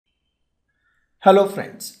Hello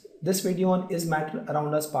friends, this video on Is Matter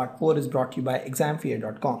Around Us Part 4 is brought to you by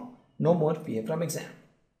examfear.com. No more fear from exam.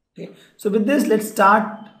 Okay, so with this let's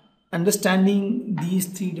start understanding these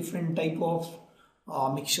three different type of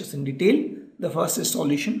mixtures in detail. The first is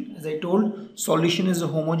solution. As I told, solution is a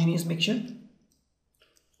homogeneous mixture.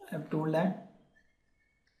 I have told that.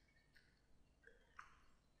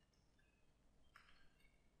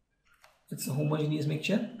 It's a homogeneous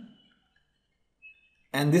mixture.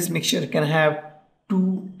 And this mixture can have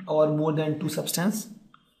two or more than two substances.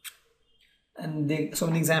 And so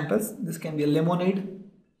many examples. This can be a lemonade.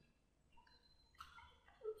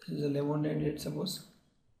 This is a lemonade, let's suppose.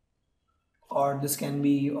 Or this can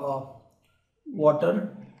be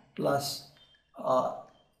water plus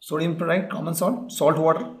sodium chloride, common salt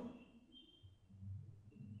water.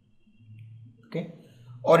 Okay.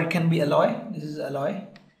 Or it can be alloy. This is alloy.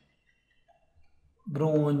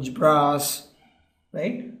 Bronze, brass.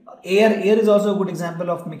 Right? Air is also a good example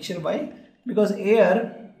of mixture. Why? Because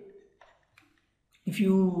air, if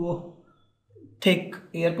you take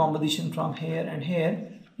air composition from here and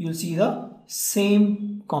here, you'll see the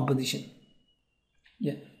same composition.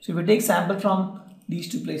 Yeah. So if you take sample from these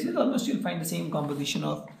two places, almost you'll find the same composition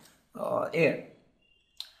of air.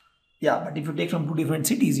 Yeah, but if you take from two different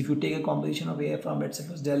cities, if you take a composition of air from, let's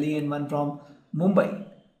suppose, Delhi and one from Mumbai,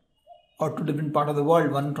 or two different parts of the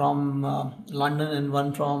world, one from London and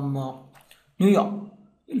one from New York,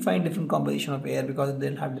 you'll find different composition of air because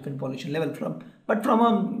they'll have different pollution level but from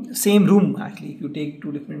a same room. Actually, if you take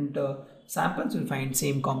two different samples, you'll find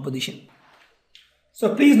same composition.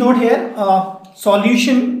 So please note here,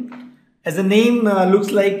 solution, as the name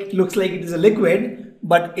looks like it is a liquid,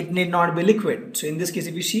 but it need not be liquid. So in this case,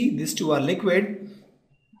 if you see, these two are liquid,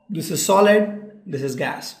 this is solid, this is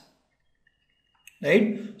gas.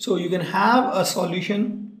 Right? So you can have a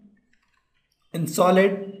solution in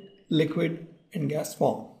solid, liquid and gas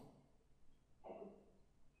form.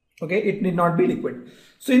 Okay, it need not be liquid.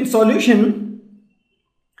 So in solution,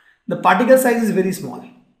 the particle size is very small.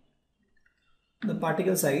 The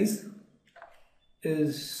particle size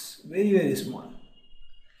is very, very small.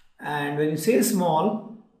 And when you say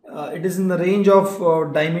small, it is in the range of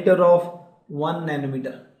diameter of 1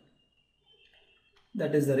 nanometer.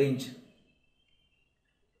 That is the range.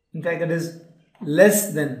 In fact, that is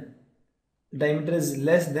less than, diameter is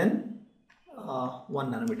less than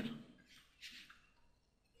 1 nanometer.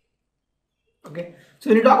 Okay, so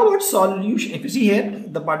when you talk about solution, if you see here,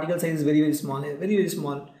 the particle size is very, very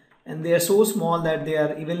small, and they are so small that they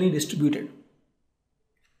are evenly distributed.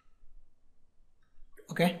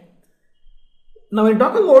 Okay, now when you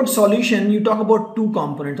talk about solution, you talk about two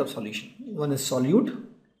components of solution. One is solute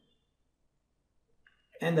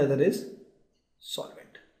and the other is solvent.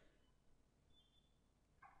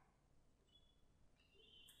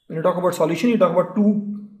 When you talk about solution, you talk about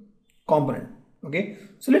two components. Okay,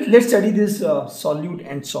 so let's study this solute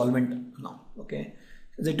and solvent now. Okay,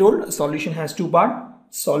 as I told, solution has two parts,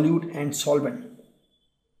 solute and solvent.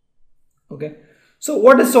 Okay, so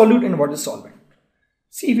what is solute and what is solvent?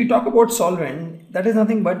 See, if you talk about solvent, that is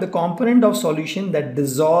nothing but the component of solution that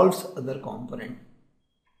dissolves other component.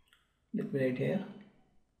 Let me write here.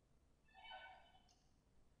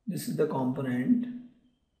 This is the component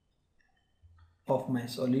of my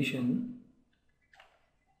solution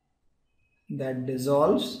that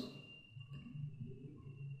dissolves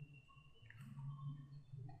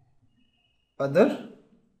other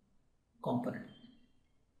component.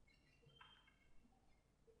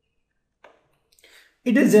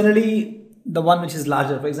 It is generally the one which is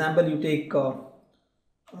larger. For example, you take a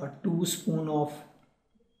 2 spoons of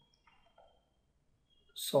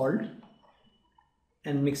salt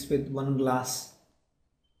and mix with 1 glass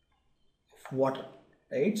of water,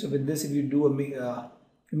 right? So with this, if you do a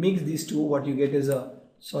mix these two, what you get is a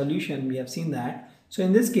solution. We have seen that. So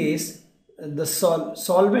in this case, the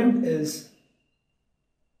solvent is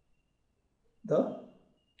the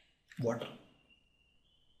water,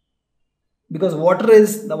 because water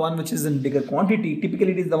is the one which is in bigger quantity.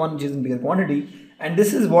 Typically it is the one which is in bigger quantity, and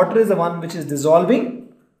this is water is the one which is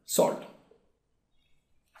dissolving salt.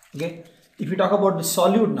 Okay, if you talk about the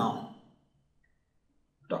solute now,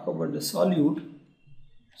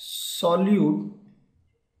 solute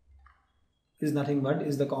is nothing but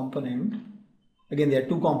is the component. Again, there are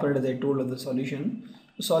two components as I told of the solution.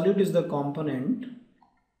 The solute is the component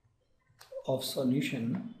of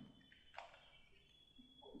solution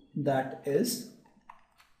that is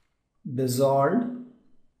dissolved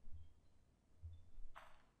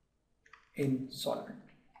in solvent.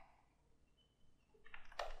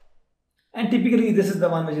 And typically this is the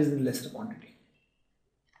one which is in lesser quantity.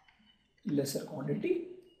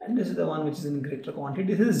 and this is the one which is in greater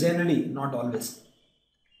quantity. This is generally, not always,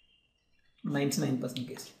 99%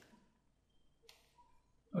 case.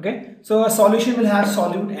 Okay, so a solution will have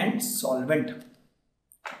solute and solvent.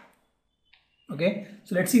 Okay,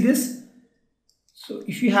 so let's see this. So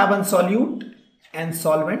if you have a solute and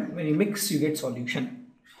solvent, when you mix you get solution.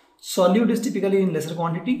 Solute is typically in lesser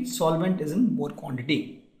quantity, solvent is in more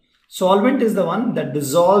quantity. Solvent is the one that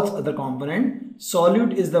dissolves other component,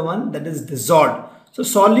 solute is the one that is dissolved. So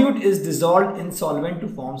solute is dissolved in solvent to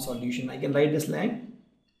form solution. I can write this line.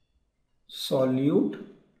 Solute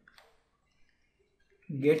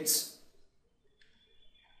gets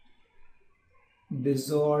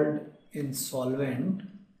dissolved in solvent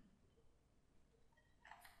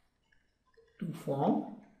to form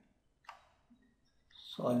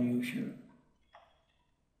solution.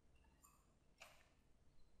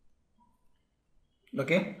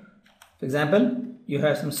 Okay, for example, you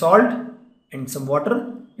have some salt and some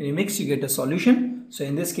water. When you mix, you get a solution. So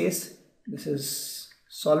in this case, this is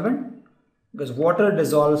solvent because water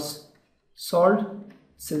dissolves salt.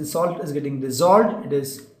 Since salt is getting dissolved, it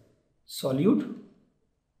is solute,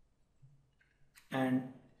 and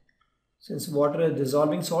since water is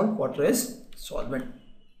dissolving salt, water is solvent.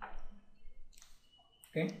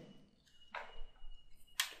 Okay,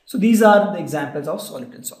 so these are the examples of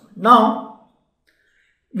solute and solvent. Now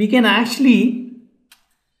we can actually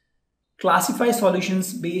classify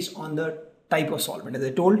solutions based on the type of solvent. As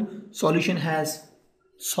I told, solution has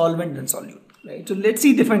solvent and solute, right? So let's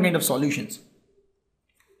see different kind of solutions.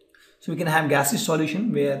 So we can have gaseous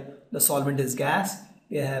solution where the solvent is gas.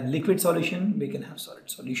 We have liquid solution, we can have solid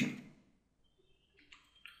solution.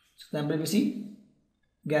 So example, we see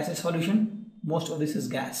gaseous solution, most of this is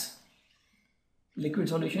gas. Liquid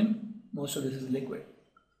solution, most of this is liquid.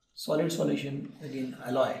 Solid solution, again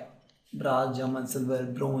alloy, brass, German, silver,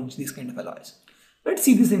 bronze, these kind of alloys. Let's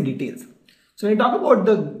see this in details. So when we talk about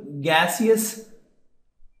the gaseous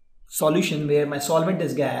solution where my solvent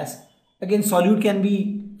is gas, again solute can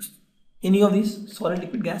be any of these, solid,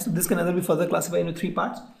 liquid, gas. So this can either be further classified into three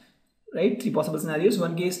parts, right? Three possible scenarios.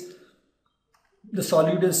 One case, the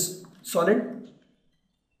solute is solid.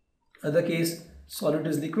 Other case, solute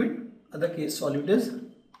is liquid. Other case, solute is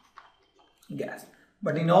gas.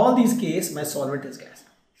 But in all these cases, my solvent is gas.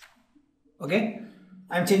 Okay,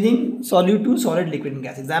 I'm changing solute to solid, liquid, and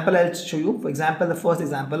gas. Example I'll show you. For example, the first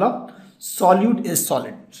example of solute is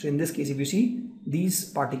solid. So in this case, if you see, these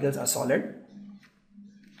particles are solid,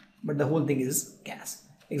 but the whole thing is gas.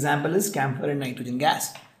 Example is camphor and nitrogen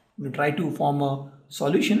gas. When you try to form a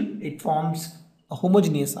solution, it forms a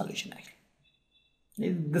homogeneous solution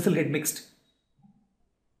actually. This will get mixed.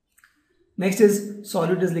 Next is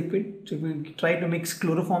solute is liquid. So if we try to mix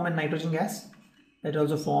chloroform and nitrogen gas, that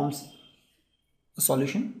also forms a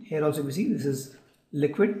solution. Here also we see this is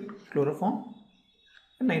liquid, chloroform,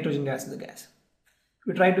 and nitrogen gas is a gas. If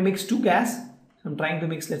we try to mix two gas, I'm trying to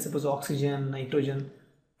mix, let's suppose, oxygen, nitrogen.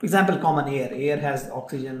 For example, common air. Air has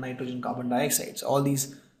oxygen, nitrogen, carbon dioxide. So all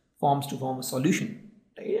these forms to form a solution.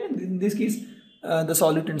 Right? And in this case, the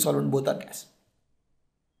solute and solvent both are gas.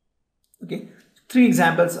 Okay, three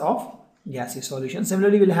examples of gaseous solution.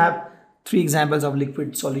 Similarly, we'll have three examples of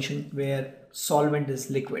liquid solution where solvent is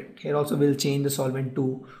liquid. Here also we'll change the solvent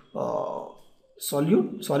to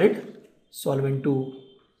solute, solid, solvent to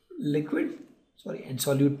liquid, and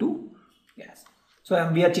solute to gas. So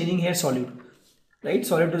we are changing here solute. Right,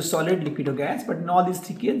 solid to solid, liquid to gas, but in all these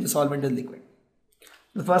three cases, the solvent is liquid.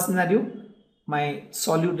 The first scenario, my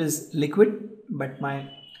solute is liquid, but my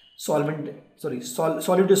solvent,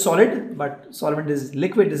 solute is solid, but solvent is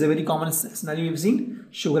liquid. This is a very common scenario we've seen.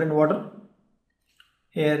 Sugar and water.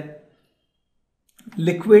 Here,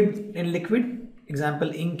 liquid in liquid,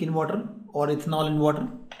 example, ink in water or ethanol in water.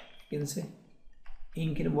 You can say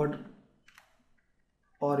ink in water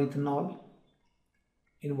or ethanol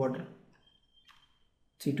in water.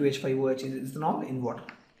 C2H5OH is ethanol in water,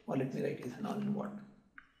 or let me write ethanol in water.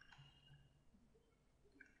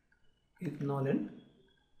 Ethanol in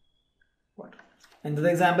water. And the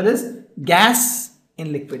example is gas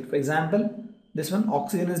in liquid. For example, this one,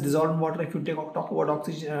 oxygen is dissolved in water. If you talk about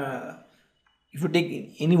oxygen, if you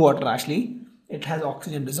take any water, actually, it has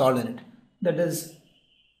oxygen dissolved in it. That is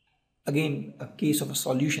again a case of a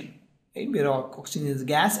solution, right? Where oxygen is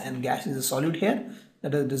gas and gas is a solute here.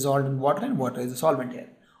 That is dissolved in water and water is a solvent here.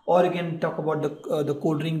 Or you can talk about the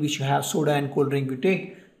cold drink which you have, soda and cold drink you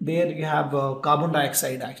take. There you have carbon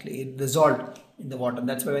dioxide actually, it dissolved in the water.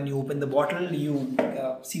 That's why when you open the bottle, you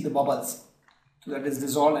see the bubbles. So that is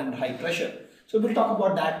dissolved and high pressure. So we'll talk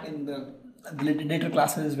about that in the later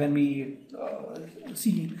classes when we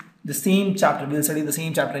see the same chapter, we'll study the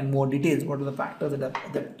same chapter in more details. What are the factors that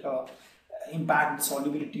impact the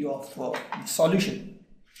solubility of the solution.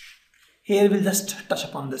 Here we'll just touch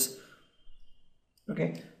upon this.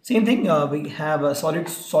 Okay, same thing, we have a solid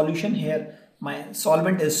solution. Here my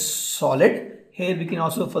solvent is solid. Here we can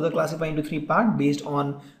also further classify into three parts based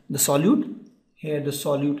on the solute. Here the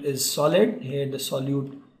solute is solid, here the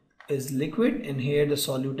solute is liquid, and here the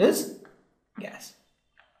solute is gas.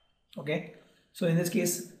 Okay, so in this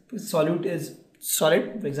case solute is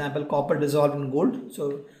solid. For example, copper dissolved in gold.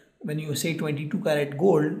 So when you say 22 karat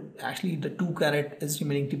gold, actually the 2 karat is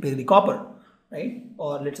remaining typically copper, right?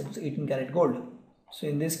 Or let's suppose 18 karat gold. So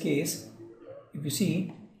in this case, if you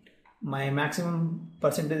see, my maximum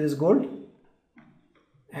percentage is gold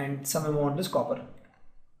and some amount is copper,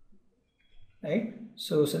 right?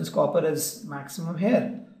 So since copper is maximum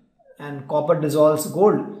here and copper dissolves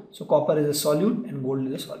gold, so copper is a solute and gold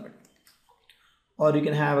is a solvent. Or you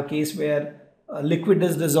can have a case where liquid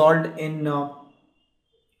is dissolved in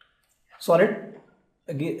solid.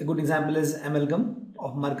 A good example is amalgam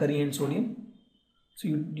of mercury and sodium. So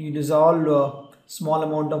you dissolve a small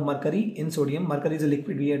amount of mercury in sodium. Mercury is a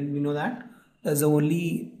liquid, we know that. That's the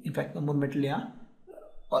only, in fact, no more metal, yeah,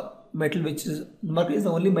 or metal which is, mercury is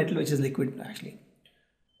the only metal which is liquid actually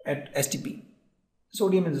at STP.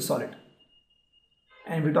 Sodium is a solid.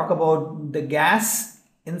 And we talk about the gas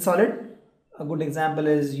in solid. A good example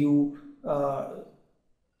is you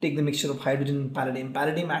take the mixture of hydrogen and palladium.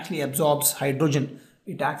 Palladium actually absorbs hydrogen.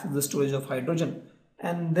 It acts as the storage of hydrogen.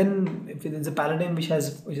 And then if it is a palladium which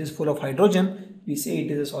is full of hydrogen, we say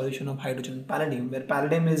it is a solution of hydrogen and palladium, where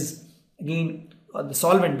palladium is again the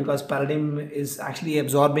solvent, because palladium is actually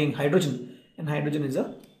absorbing hydrogen and hydrogen is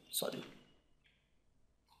a solute.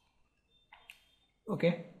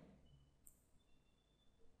 Okay.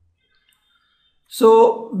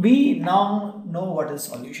 So we now know what is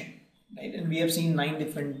solution, right? And we have seen 9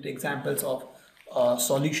 different examples of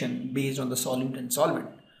solution based on the solute and solvent,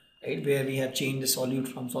 right? Where we have changed the solute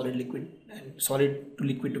from solid liquid and solid to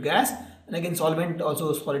liquid to gas, and again solvent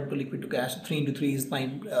also solid to liquid to gas. So 3 into 3 is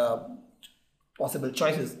 9 possible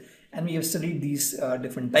choices, and we have studied these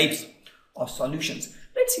different types of solutions.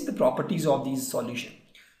 Let's see the properties of these solutions.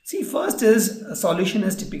 See, first is a solution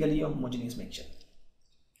is typically a homogeneous mixture.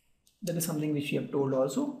 That is something which we have told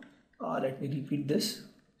also. Let me repeat this.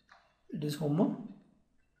 It is homogeneous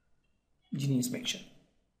mixture.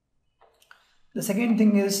 The second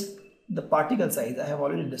thing is the particle size. I have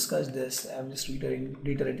already discussed this. I am just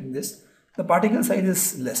reiterating this. The particle size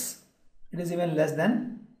is less. It is even less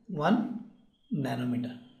than 1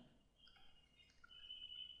 nanometer.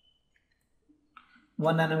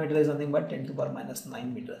 1 nanometer is nothing but 10 to the power minus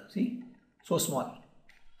 9 meter. See, so small.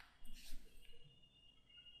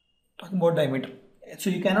 Talking about diameter, so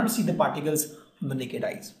you cannot see the particles from the naked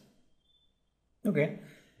eyes. Okay,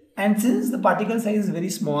 and since the particle size is very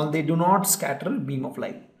small, they do not scatter beam of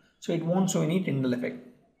light, so it won't show any Tyndall effect,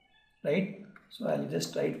 right? So I'll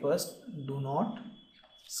just write first, do not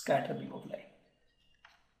scatter beam of light.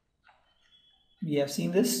 We have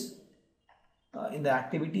seen this in the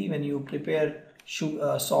activity when you prepare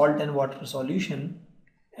salt and water solution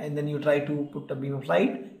and then you try to put a beam of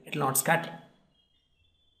light, it will not scatter.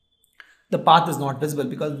 The path is not visible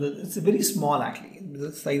because it's very small actually.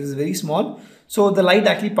 The size is very small. So the light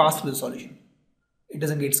actually passes through the solution. It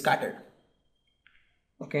doesn't get scattered.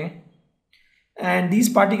 Okay. And these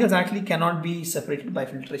particles actually cannot be separated by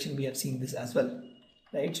filtration. We have seen this as well.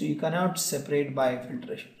 Right. So you cannot separate by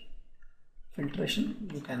filtration. Filtration,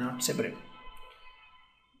 you cannot separate.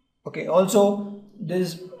 Okay. Also,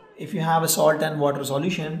 if you have a salt and water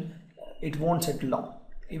solution, it won't settle down.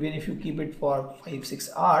 Even if you keep it for 5-6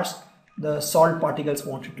 hours, the salt particles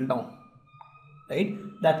won't settle down, right?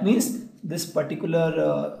 That means this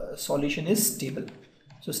particular solution is stable.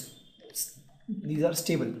 So these are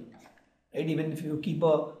stable, right? Even if you keep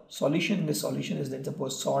a solution, this solution is, let's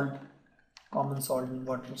suppose, salt, common salt and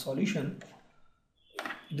water solution,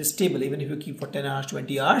 it is stable. Even if you keep for 10 hours,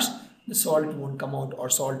 20 hours, the salt won't come out or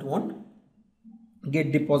salt won't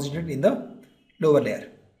get deposited in the lower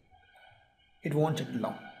layer. It won't settle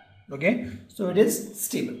down. Okay, so it is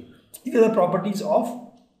stable. These are the properties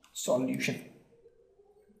of solution.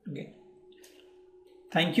 Okay.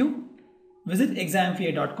 Thank you. Visit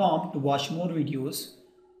examfear.com to watch more videos,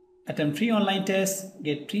 attempt free online tests,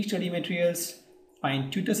 get free study materials,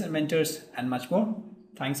 find tutors and mentors, and much more.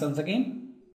 Thanks once again.